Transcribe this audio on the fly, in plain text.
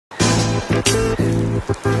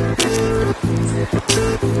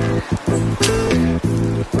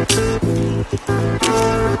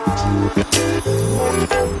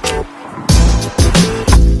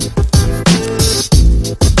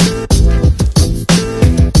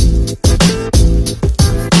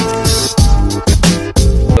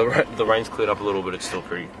The rain's cleared up a little, but it's still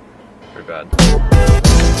pretty bad.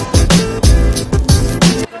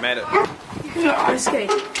 We made it. Ice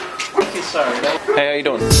skate. Hey, how you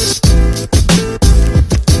doing?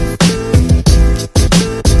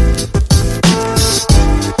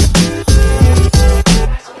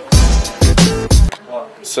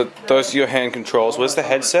 So those are your hand controls. Where's the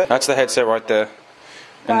headset? That's the headset right there.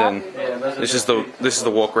 And then this is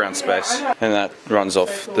the walk around space, and that runs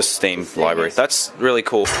off the Steam library. That's really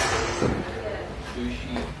cool.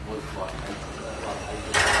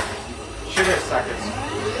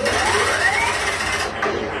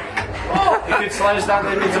 If it slows down,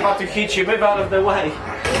 then it's about to hit you. Move out of the way.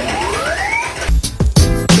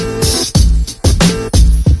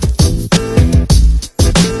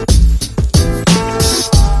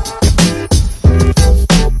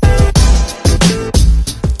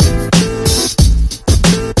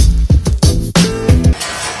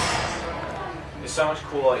 It's so much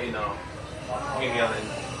cooler, you know.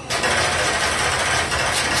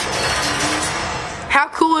 How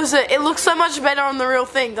cool is it? It looks so much better on the real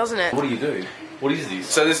thing, doesn't it? What do you do? What is this?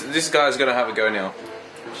 So this guy's gonna have a go now.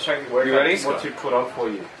 Show you You ready? what to put on for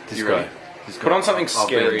you. You ready? Put on something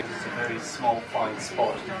scary. It's a very small, fine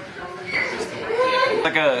spot.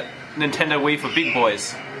 Like a Nintendo Wii for big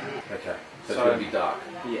boys. Okay. So it's gonna be dark.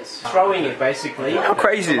 Yes. Throwing it basically. How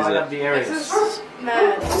crazy is light it? up the areas. This is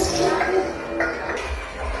mad. It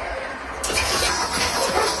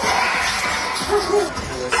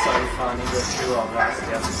was so funny. The two of us the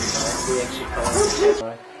other two, we actually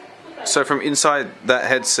followed. So from inside that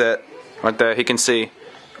headset, right there, he can see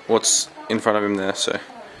what's in front of him there. So,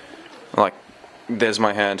 like, there's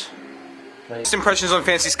my hand. First impressions on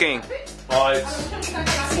fancy skiing. Oh, it's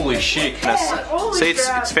fully chic. See,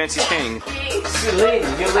 it's fancy skiing. You lean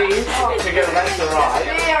to go left to right.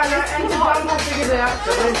 Yeah, I know, and the bumble figured it out.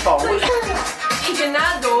 So lean forward.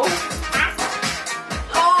 Ignado.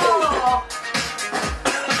 Oh!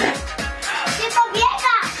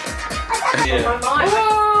 Yeah. Oh!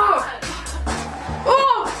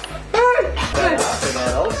 Oh!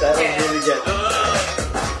 That was really good.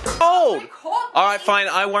 Oh! Alright, fine,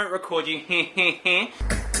 I won't record you.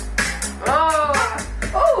 Oh!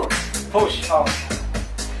 Oh! Push off.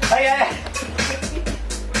 Hey, hey!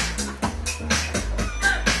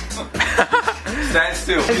 Stand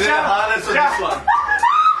still. You did the hardest on this one.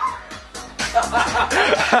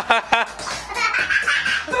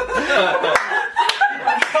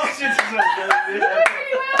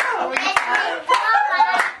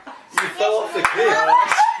 You fell off the cliff.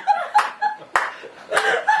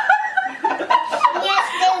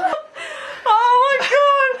 Oh my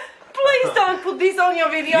god! Please don't put this on your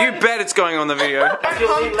video. You bet it's going on the video. I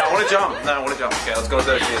want to jump. No, I want to jump. Okay, let's go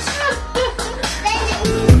do this.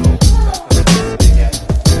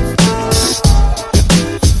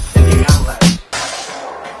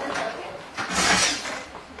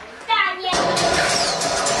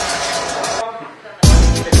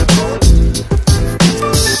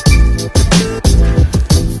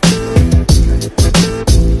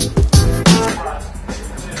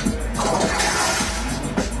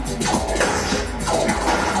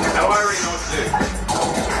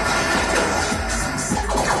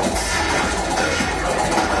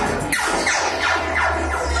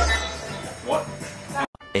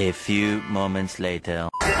 A few moments later.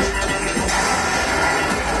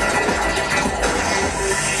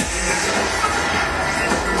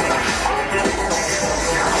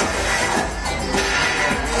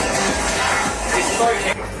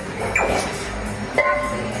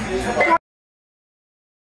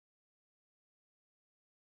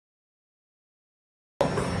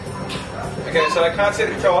 Okay, so I can't see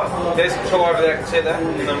the controller. There's a controller over there. I can see that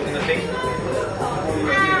in the thing.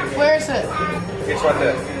 Where is it? It's right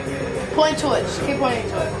there. Point to it. Just keep pointing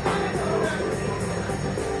to it.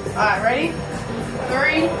 Alright, ready?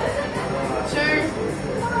 3, 2,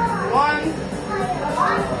 1.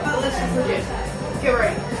 This is legit. Get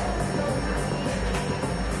ready.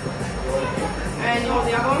 And you want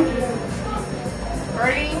the other one?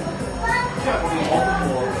 Ready? Go.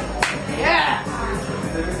 Yeah!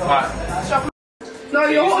 Alright. Stop. No,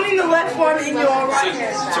 you're holding the left one in your right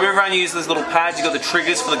hand. So everyone uses these little pads. You got the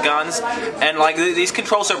triggers for the guns, and like these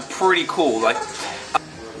controls are pretty cool. Like,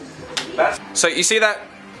 so you see that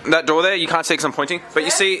that door there, you can't see because I'm pointing, but you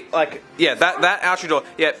see, like, yeah, that archery door.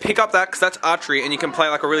 Yeah, pick up that because that's archery, and you can play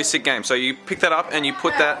like a really sick game. So you pick that up and you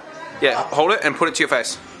put that, yeah, hold it and put it to your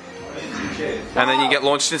face, and then you get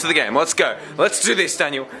launched into the game. Let's go. Let's do this,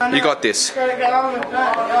 Daniel. You got this.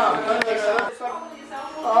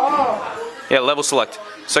 Yeah, level select.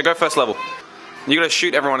 So go first level. You gotta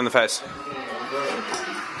shoot everyone in the face.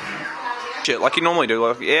 Shit, like you normally do.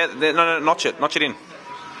 Like, yeah, no, notch it in.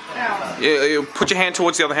 You put your hand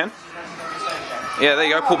towards the other hand. Yeah, there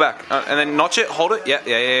you go. Pull back, and then notch it. Hold it. Yeah.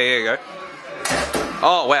 You go.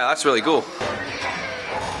 Oh wow, that's really cool.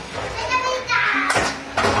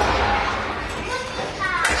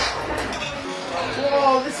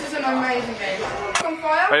 Whoa, this is an amazing game. On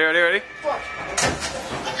fire. Ready? Watch.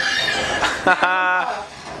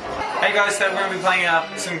 Hey guys, so we're going to be playing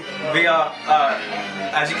some VR,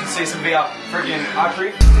 as you can see, some VR friggin'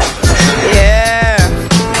 archery. Yeah.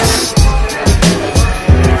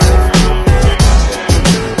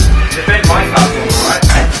 Defend Minecraft, right?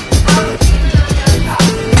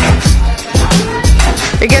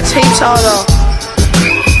 It gets heaps harder.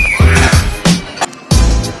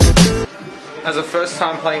 As a first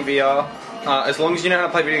time playing VR, as long as you know how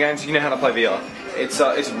to play video games, you know how to play VR. It's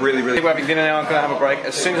really. We're having dinner now. I'm gonna have a break.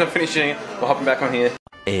 As soon as I'm finished eating it, we're hopping back on here.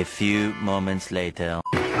 A few moments later.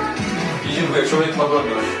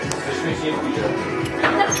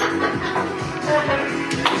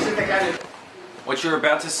 What you're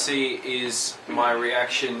about to see is my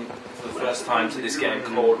reaction for the first time to this game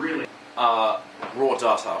called raw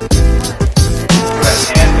data.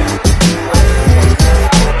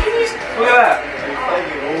 Look at that.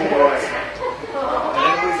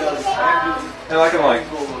 I like it, like.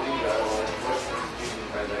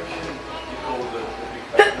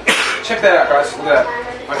 Check that out, guys. Look at that.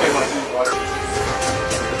 Okay, water.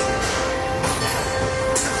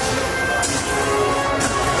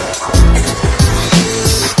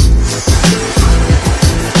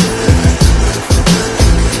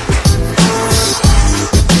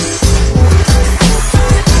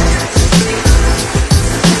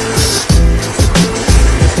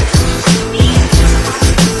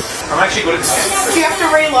 I'm actually good at this game. Do you have to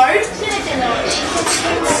reload?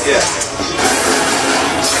 Yeah.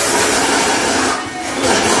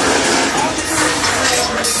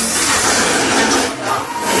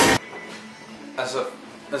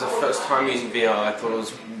 As a first time using VR, I thought it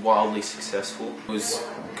was wildly successful. It was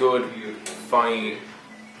good, funny,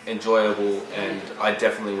 enjoyable, and I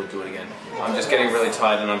definitely would do it again. I'm just getting really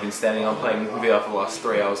tired and I've been standing up playing VR for the last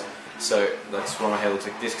 3 hours. So that's why my hair looks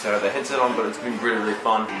like this because I have the headset on, but it's been really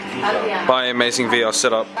fun. Bye, amazing VR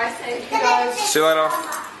setup. See you later.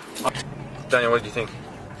 Daniel, what did you think?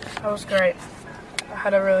 That was great. I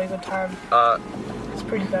had a really good time. It's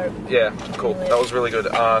pretty dope. Yeah, cool. That was really good.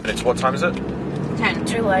 It's what time is it? 10.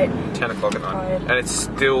 Too late. 10 o'clock at night. And it's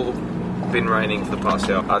still been raining for the past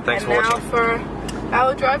hour. Thanks for watching. And now for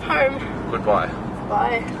our drive home. Goodbye.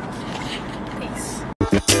 Bye. Peace.